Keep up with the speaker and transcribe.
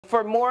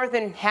for more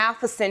than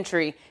half a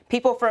century,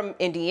 people from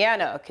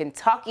Indiana,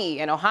 Kentucky,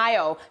 and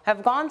Ohio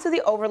have gone to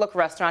the Overlook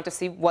Restaurant to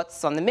see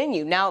what's on the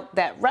menu. Now,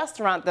 that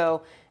restaurant,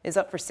 though, is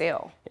up for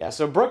sale. Yeah,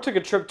 so Brooke took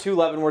a trip to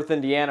Leavenworth,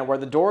 Indiana, where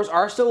the doors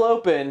are still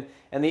open,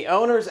 and the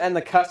owners and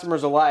the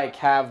customers alike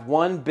have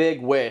one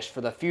big wish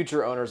for the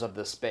future owners of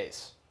this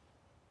space.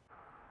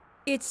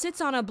 It sits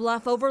on a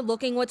bluff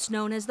overlooking what's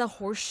known as the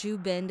Horseshoe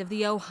Bend of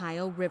the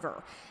Ohio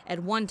River,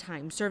 at one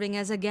time serving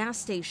as a gas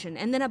station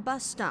and then a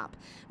bus stop.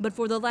 But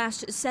for the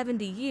last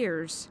 70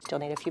 years, still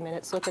need a few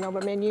minutes looking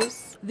over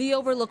menus. The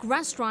Overlook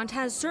Restaurant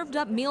has served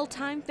up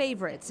mealtime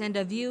favorites and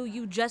a view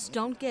you just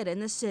don't get in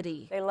the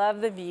city. They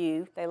love the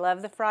view, they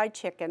love the fried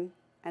chicken,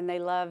 and they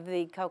love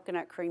the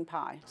coconut cream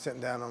pie.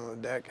 Sitting down on the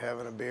deck,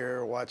 having a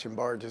beer, watching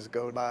barges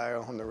go by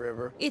on the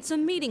river. It's a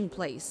meeting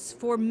place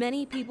for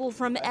many people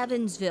from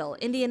Evansville,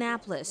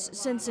 Indianapolis,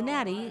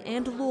 Cincinnati,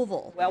 and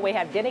Louisville. Well, we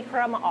have Denny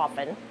Crum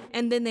often.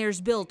 And then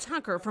there's Bill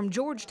Tucker from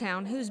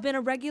Georgetown, who's been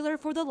a regular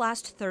for the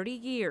last 30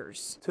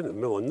 years. It's in the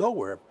middle of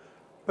nowhere,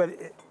 but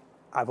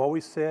I've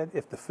always said,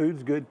 if the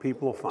food's good,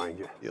 people will find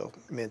you. You'll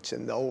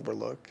mention the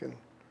Overlook, and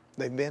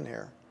they've been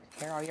here.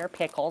 Here are your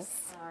pickles.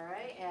 All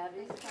right,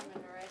 Abby's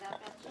coming right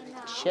up at you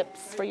now.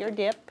 Chips for your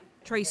dip.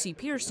 Tracy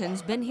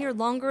Pearson's been here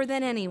longer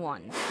than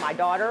anyone. My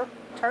daughter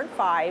turned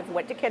 5,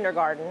 went to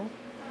kindergarten,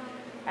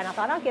 and I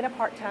thought I'd get a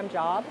part-time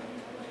job,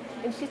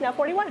 and she's now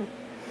 41.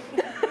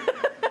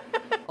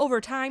 Over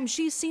time,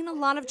 she's seen a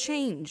lot of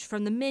change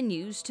from the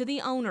menus to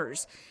the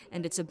owners,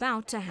 and it's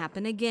about to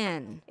happen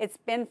again. It's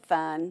been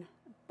fun,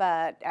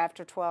 but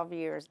after 12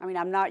 years, I mean,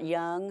 I'm not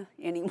young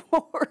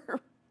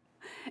anymore,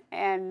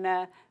 and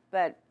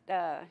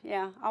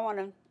yeah, I want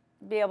to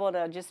be able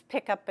to just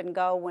pick up and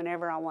go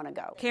whenever I want to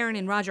go. Karen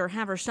and Roger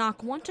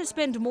Haverstock want to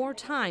spend more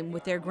time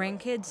with their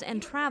grandkids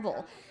and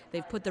travel.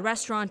 They've put the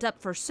restaurant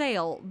up for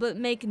sale, but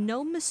make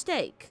no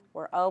mistake.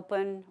 We're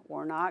open,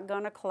 we're not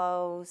going to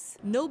close.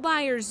 No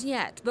buyers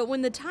yet, but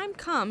when the time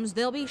comes,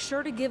 they'll be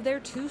sure to give their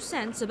 2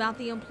 cents about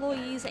the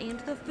employees and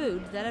the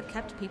food that have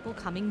kept people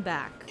coming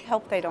back.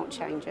 Hope they don't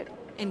change it.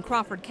 In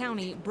Crawford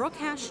County, Brooke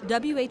Hash,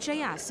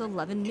 WHAS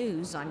 11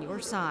 News on your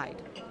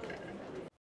side.